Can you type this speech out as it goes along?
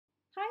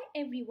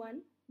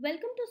everyone,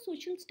 welcome to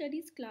Social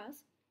Studies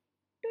class.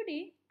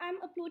 Today I am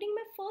uploading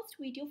my first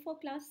video for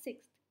class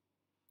 6th.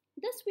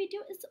 This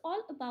video is all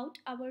about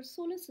our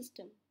solar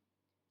system.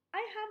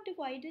 I have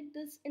divided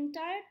this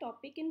entire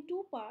topic in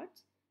two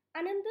parts,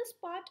 and in this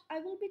part I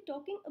will be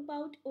talking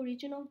about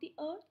origin of the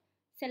earth,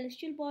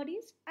 celestial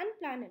bodies and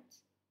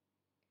planets.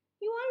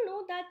 You all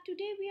know that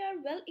today we are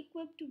well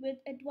equipped with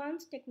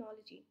advanced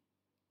technology.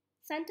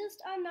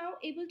 Scientists are now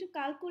able to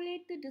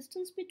calculate the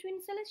distance between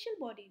celestial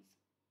bodies.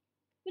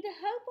 With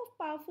the help of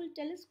powerful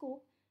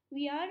telescope,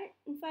 we are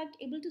in fact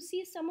able to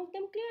see some of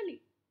them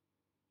clearly.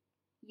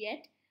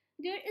 Yet,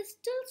 there is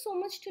still so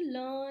much to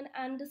learn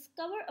and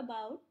discover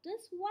about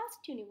this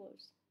vast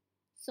universe.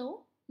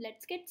 So,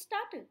 let's get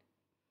started.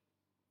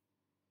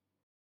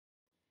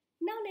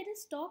 Now let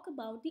us talk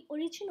about the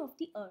origin of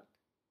the earth.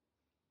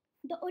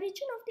 The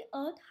origin of the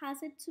earth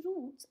has its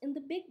roots in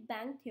the Big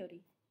Bang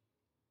theory.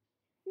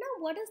 Now,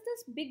 what is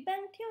this Big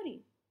Bang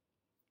theory?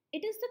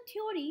 It is the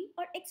theory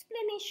or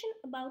explanation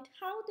about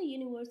how the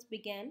universe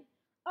began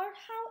or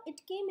how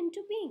it came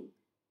into being.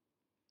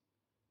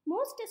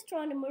 Most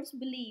astronomers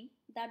believe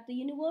that the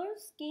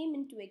universe came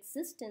into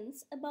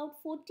existence about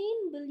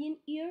 14 billion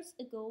years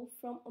ago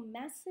from a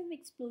massive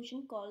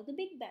explosion called the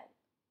Big Bang.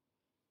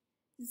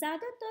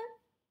 ज़्यादातर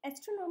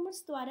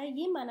astronomers द्वारा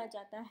ये माना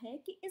जाता है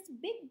कि इस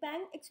big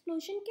bang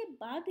explosion के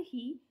बाद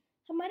ही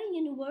हमारे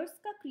यूनिवर्स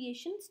का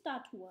क्रिएशन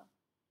स्टार्ट हुआ.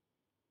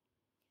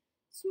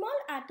 Small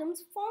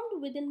atoms formed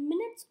within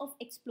minutes of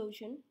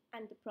explosion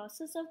and the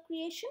process of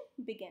creation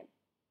began.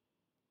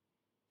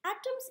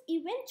 Atoms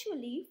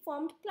eventually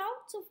formed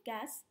clouds of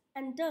gas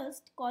and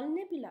dust called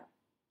nebula.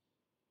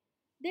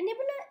 The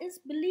nebula is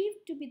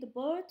believed to be the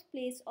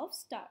birthplace of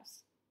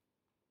stars.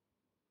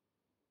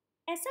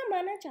 ऐसा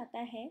माना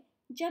जाता है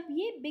जब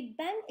ये big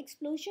bang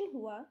explosion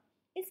हुआ,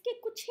 इसके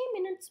कुछ ही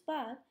minutes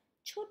बाद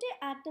छोटे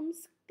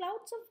atoms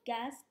clouds of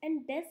gas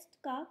and dust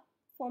का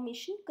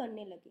फॉर्मेशन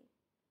करने लगे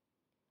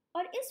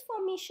और इस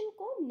फॉर्मेशन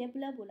को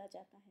नेबुला बोला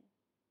जाता है.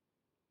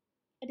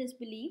 इट इज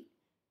बिलीव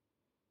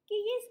कि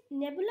ये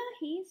नेबुला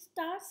ही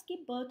स्टार्स के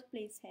बर्थ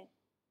प्लेस है.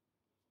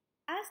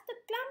 As the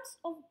clumps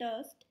of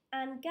dust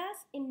and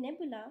gas in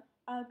nebula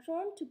are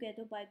drawn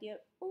together by their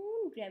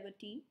own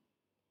gravity,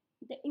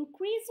 the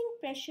increasing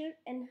pressure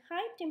and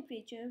high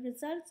temperature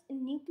results in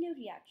nuclear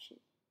reaction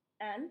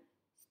and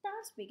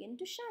stars begin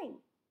to shine.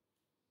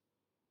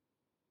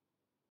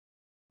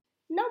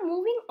 Now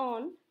moving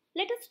on,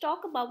 let us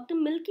talk about the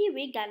Milky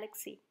Way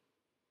galaxy.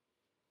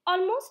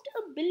 Almost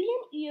a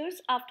billion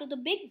years after the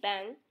Big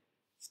Bang,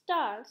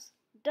 stars,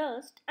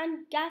 dust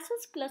and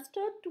gases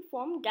clustered to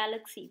form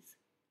galaxies.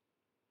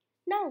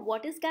 Now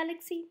what is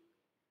galaxy?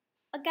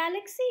 A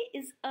galaxy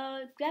is a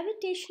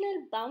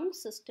gravitational bound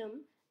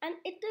system and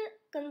it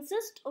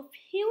consists of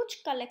huge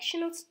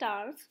collection of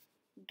stars,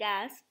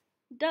 gas,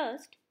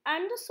 dust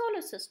and the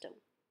solar system.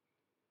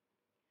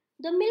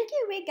 The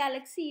Milky Way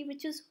galaxy,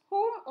 which is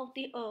home of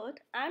the Earth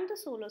and the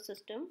solar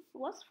system,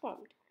 was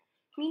formed.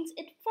 Means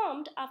it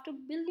formed after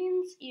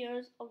billions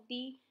years of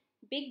the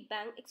Big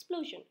Bang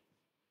explosion.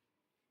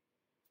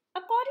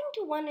 According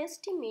to one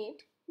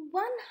estimate,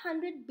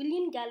 100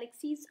 billion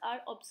galaxies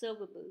are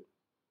observable.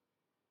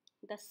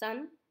 The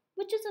Sun,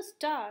 which is a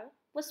star,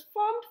 was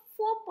formed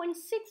 4.6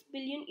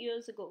 billion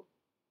years ago.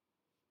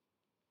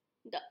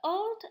 The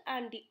Earth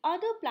and the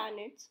other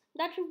planets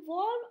that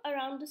revolve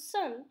around the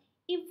Sun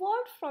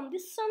evolved from the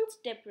Sun's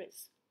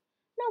debris.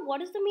 Now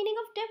what is the meaning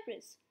of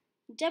debris?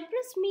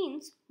 Debris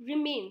means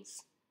remains,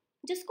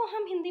 जिसको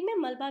हम हिंदी में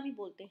मलबा भी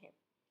बोलते हैं.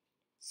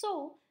 So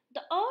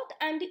the Earth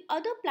and the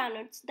other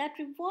planets that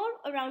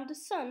revolve around the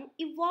Sun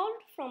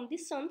evolved from the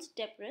Sun's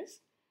debris,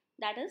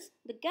 that is,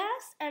 the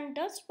gas and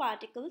dust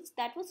particles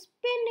that were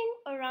spinning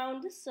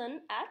around the Sun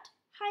at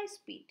high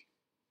speed.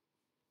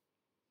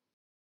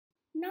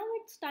 Now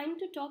it's time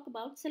to talk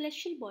about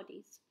celestial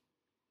bodies.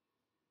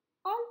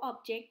 All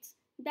objects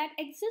that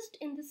exist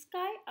in the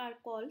sky are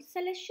called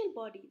celestial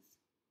bodies.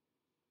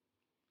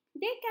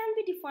 They can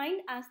be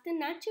defined as the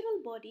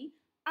natural body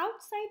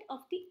outside of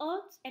the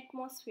Earth's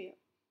atmosphere.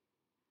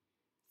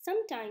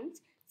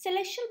 Sometimes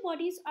celestial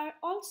bodies are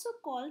also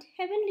called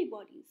heavenly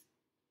bodies.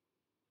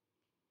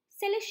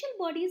 Celestial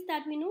bodies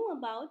that we know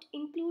about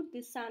include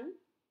the Sun,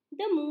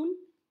 the Moon,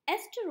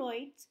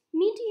 asteroids,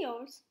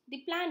 meteors,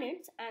 the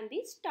planets and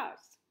the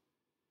stars.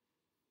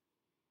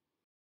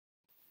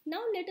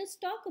 Now let us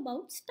talk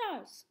about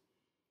stars.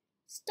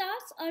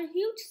 Stars are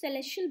huge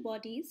celestial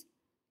bodies.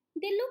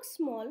 They look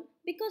small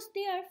because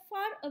they are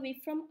far away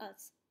from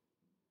us.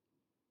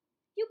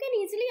 You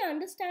can easily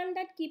understand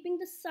that keeping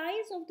the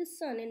size of the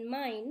Sun in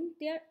mind,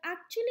 they are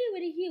actually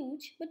very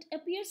huge but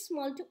appear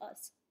small to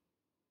us.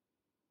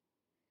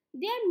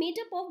 They are made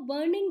up of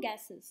burning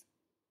gases.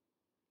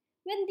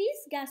 When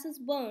these gases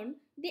burn,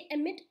 they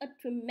emit a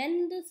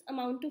tremendous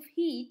amount of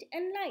heat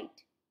and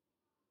light.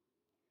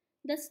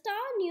 The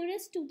star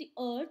nearest to the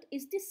Earth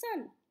is the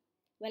Sun.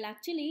 Well,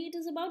 actually, it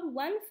is about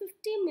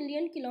 150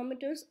 million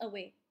kilometers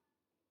away.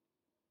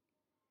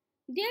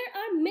 There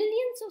are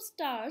millions of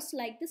stars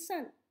like the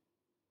Sun.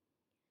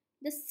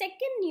 The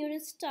second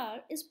nearest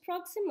star is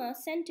Proxima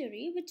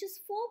Centauri, which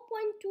is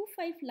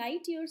 4.25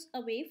 light years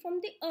away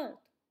from the Earth.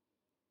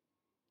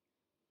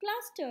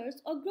 Clusters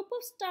or group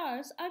of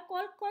stars are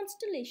called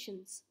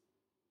constellations.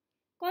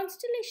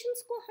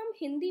 Constellations को हम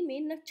हिंदी में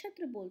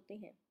नक्षत्र बोलते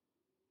हैं.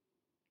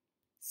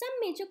 Some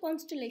major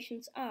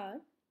constellations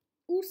are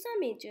Ursa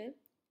Major,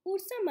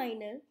 Ursa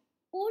Minor,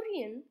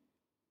 Orion,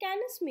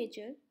 Canis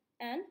Major,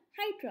 and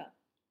Hydra.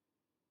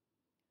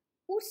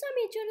 Ursa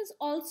Major is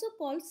also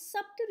called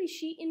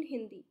Saptarishi in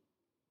Hindi.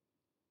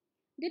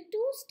 The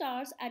two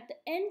stars at the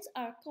ends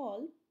are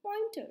called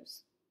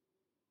pointers.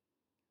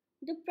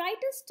 The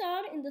brightest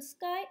star in the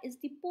sky is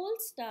the pole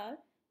star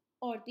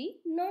or the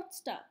North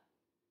Star.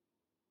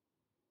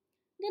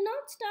 The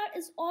North Star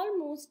is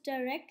almost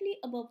directly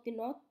above the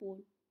North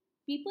Pole.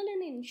 People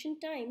in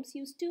ancient times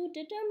used to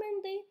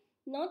determine the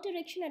north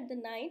direction at the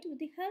night with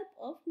the help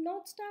of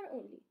North Star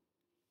only.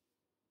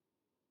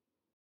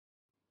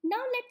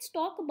 Now let's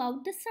talk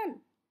about the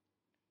Sun.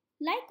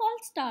 Like all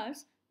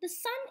stars, the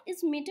Sun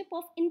is made up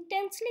of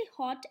intensely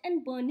hot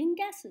and burning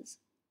gases.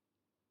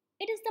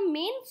 It is the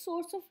main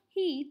source of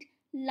heat,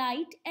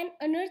 light, and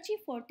energy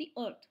for the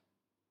Earth.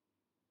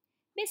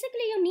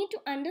 Basically, you need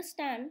to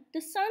understand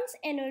the Sun's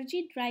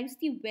energy drives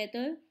the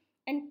weather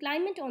and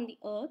climate on the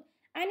Earth,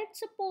 and it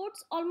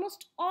supports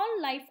almost all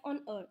life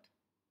on Earth.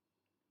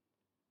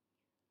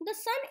 The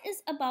Sun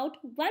is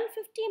about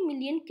 150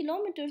 million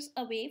kilometers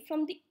away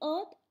from the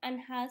Earth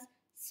and has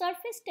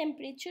surface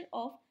temperature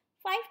of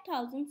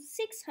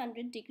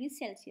 5,600 degrees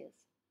Celsius.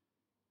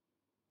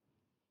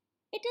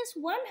 It is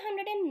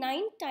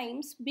 109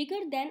 times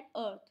bigger than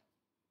Earth.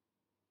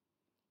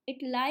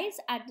 It lies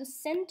at the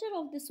center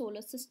of the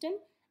solar system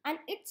and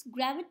its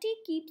gravity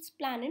keeps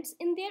planets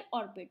in their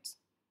orbits.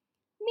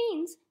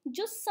 Means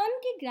जो sun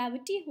की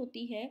gravity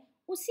होती है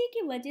उसी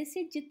की वजह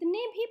से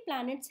जितने भी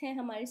planets हैं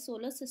हमारे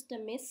solar system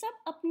में सब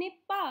अपने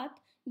path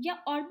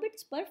या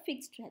orbits पर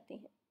fixed रहते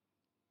हैं.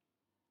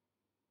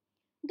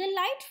 The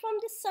light from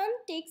the sun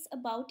takes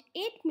about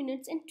 8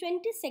 minutes and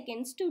 20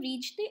 seconds to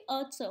reach the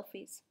Earth's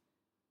surface.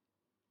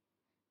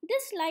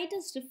 This light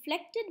is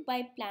reflected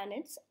by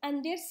planets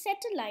and their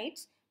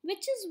satellites,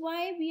 which is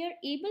why we are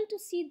able to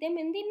see them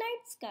in the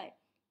night sky,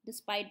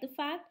 despite the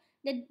fact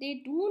that they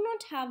do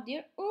not have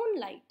their own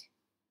light.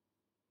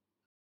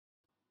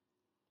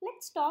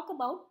 Let's talk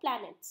about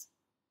planets.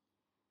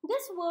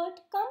 This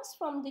word comes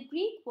from the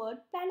Greek word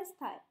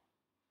planisthai,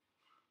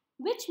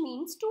 which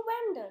means to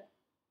wander,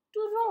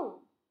 to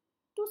roam,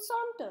 to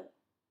saunter.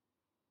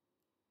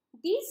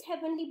 These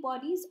heavenly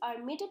bodies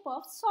are made up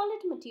of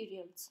solid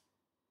materials.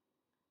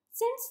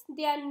 Since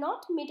they are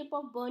not made up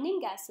of burning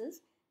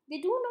gases, they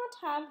do not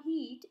have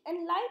heat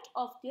and light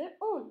of their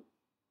own.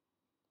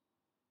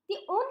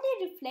 They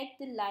only reflect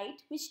the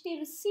light which they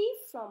receive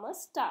from a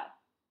star.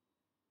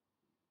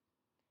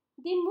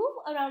 They move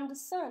around the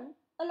sun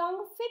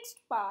along a fixed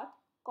path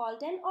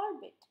called an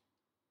orbit.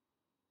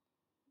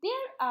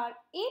 There are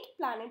 8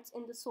 planets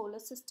in the solar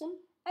system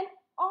and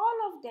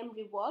all of them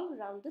revolve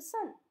around the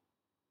sun.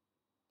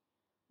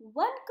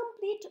 One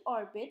complete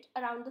orbit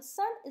around the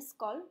sun is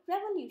called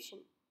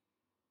revolution.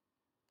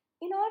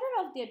 In order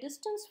of their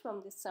distance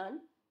from the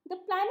sun, the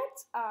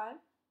planets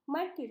are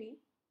Mercury,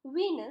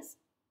 Venus,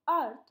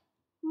 Earth,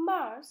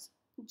 Mars,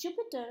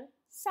 Jupiter,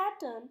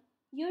 Saturn,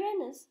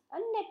 Uranus,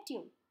 and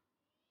Neptune.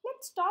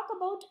 Let's talk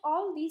about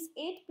all these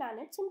 8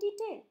 planets in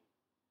detail.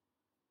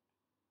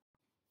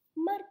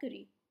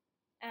 Mercury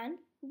and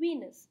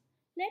Venus.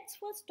 Let's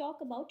first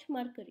talk about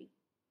Mercury.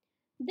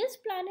 This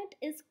planet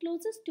is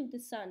closest to the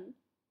Sun.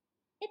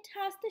 It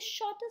has the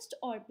shortest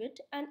orbit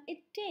and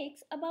it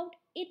takes about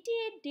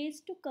 88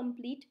 days to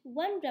complete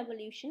one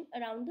revolution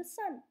around the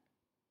Sun.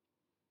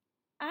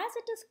 As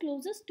it is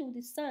closest to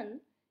the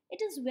Sun,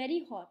 it is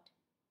very hot.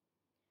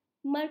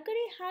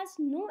 Mercury has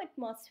no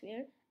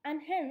atmosphere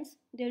and hence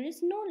there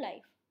is no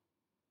life.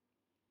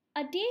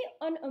 A day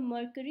on a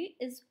Mercury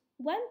is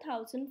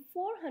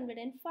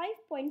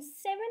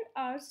 1405.7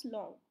 hours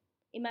long.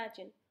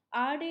 Imagine,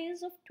 our day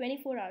is of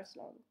 24 hours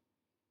long.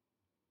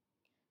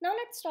 Now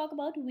let's talk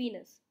about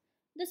Venus.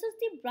 This is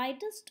the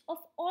brightest of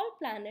all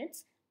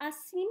planets as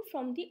seen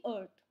from the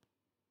Earth.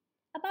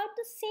 About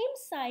the same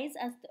size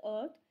as the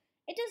Earth,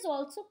 it is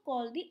also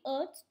called the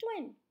Earth's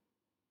twin.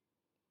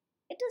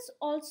 It is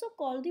also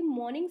called the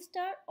morning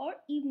star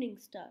or evening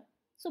star.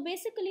 So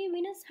basically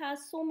Venus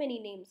has so many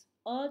names: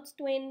 Earth's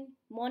twin,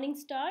 morning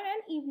star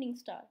and evening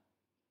star.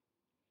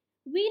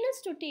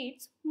 Venus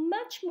rotates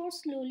much more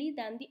slowly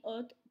than the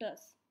Earth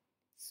does.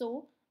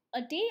 So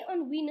a day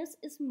on Venus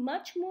is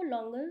much more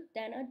longer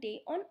than a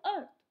day on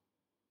Earth.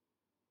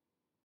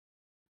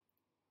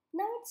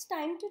 Now it's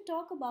time to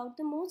talk about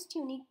the most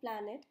unique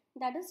planet,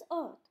 that is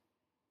Earth.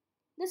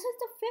 This is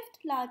the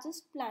 5th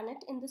largest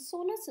planet in the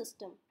solar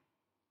system.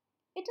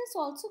 It is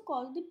also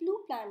called the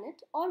blue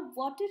planet or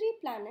watery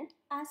planet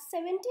as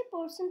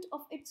 70%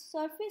 of its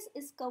surface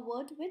is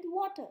covered with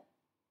water.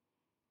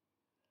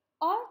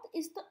 Earth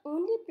is the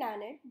only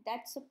planet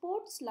that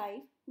supports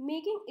life,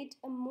 making it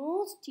a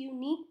most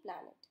unique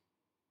planet.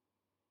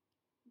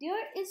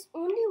 There is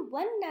only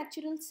one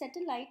natural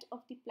satellite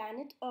of the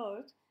planet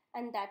Earth,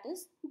 and that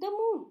is the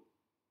Moon.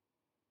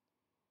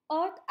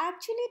 Earth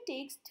actually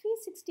takes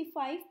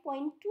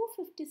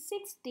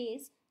 365.256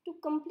 days to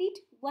complete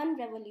one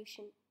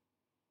revolution.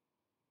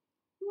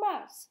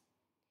 Mars.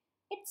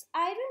 Its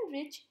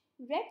iron-rich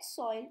red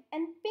soil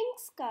and pink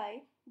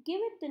sky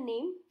give it the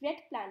name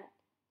Red Planet.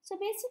 So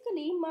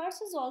basically,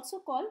 Mars is also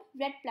called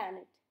Red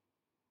Planet.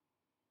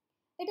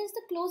 It is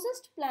the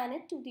closest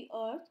planet to the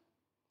Earth.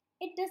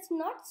 It does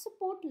not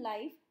support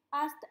life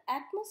as the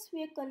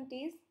atmosphere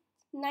contains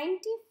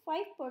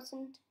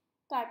 95%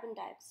 carbon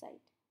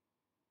dioxide.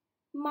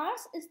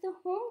 Mars is the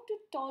home to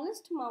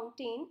tallest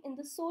mountain in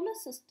the solar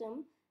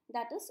system,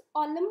 that is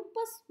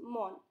Olympus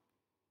Mons.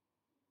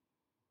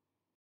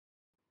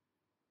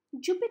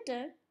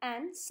 Jupiter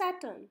and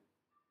Saturn.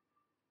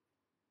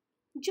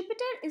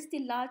 Jupiter is the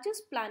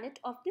largest planet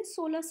of the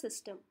solar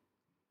system.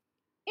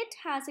 It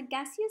has a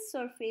gaseous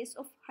surface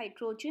of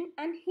hydrogen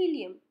and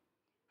helium.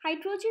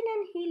 Hydrogen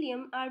and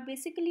helium are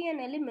basically an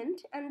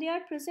element and they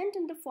are present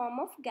in the form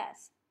of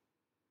gas.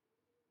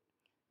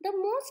 The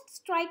most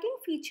striking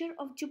feature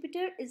of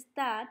Jupiter is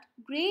that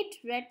great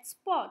red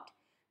spot,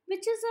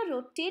 which is a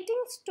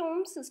rotating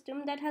storm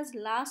system that has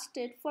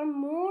lasted for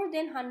more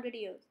than 100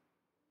 years.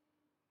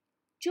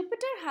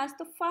 Jupiter has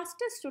the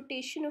fastest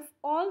rotation of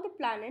all the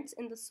planets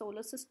in the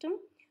solar system,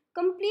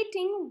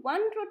 completing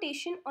one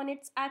rotation on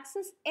its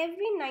axis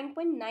every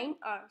 9.9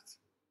 hours.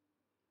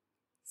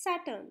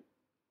 Saturn.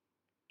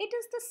 It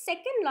is the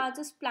second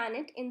largest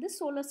planet in the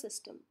solar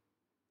system.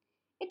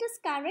 It is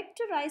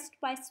characterized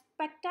by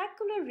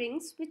spectacular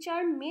rings which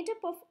are made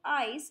up of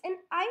ice and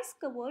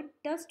ice-covered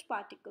dust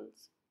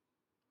particles.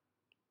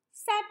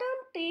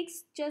 Saturn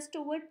takes just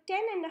over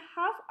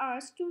 10.5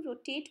 hours to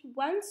rotate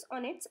once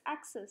on its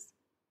axis.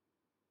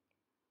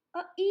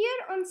 A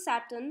year on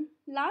Saturn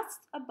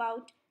lasts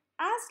about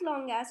as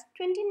long as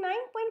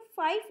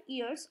 29.5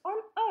 years on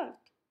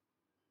Earth.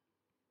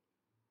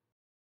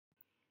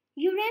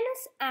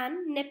 Uranus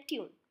and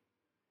Neptune.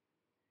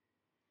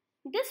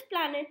 This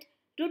planet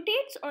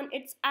rotates on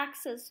its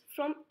axis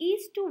from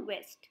east to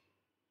west.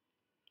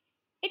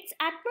 Its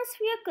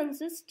atmosphere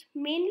consists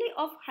mainly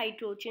of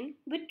hydrogen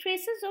with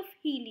traces of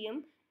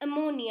helium,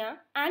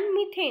 ammonia, and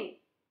methane.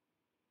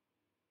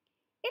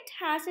 It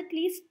has at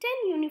least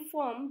 10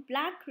 uniform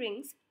black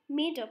rings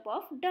made up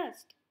of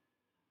dust.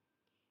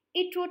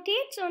 It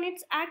rotates on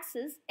its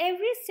axis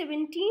every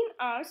 17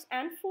 hours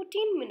and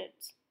 14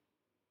 minutes.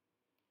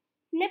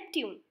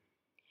 Neptune.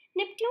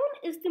 Neptune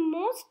is the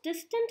most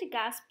distant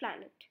gas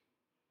planet.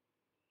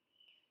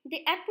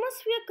 The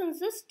atmosphere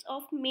consists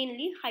of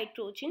mainly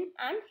hydrogen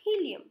and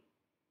helium.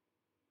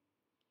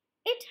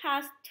 It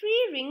has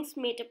 3 rings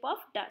made up of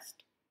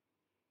dust.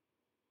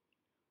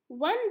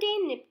 One day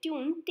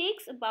Neptune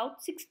takes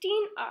about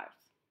 16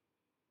 hours.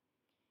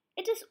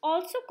 It is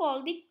also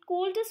called the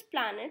coldest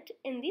planet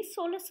in the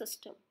solar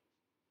system.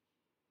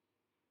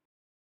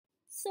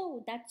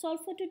 So that's all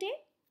for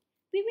today.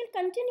 We will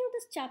continue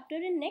this chapter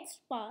in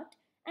next part,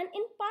 and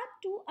in part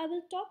 2 I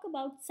will talk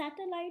about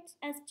satellites,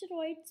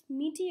 asteroids,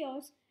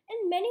 meteors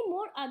and many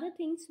more other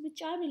things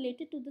which are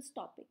related to this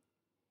topic.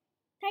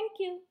 Thank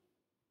you.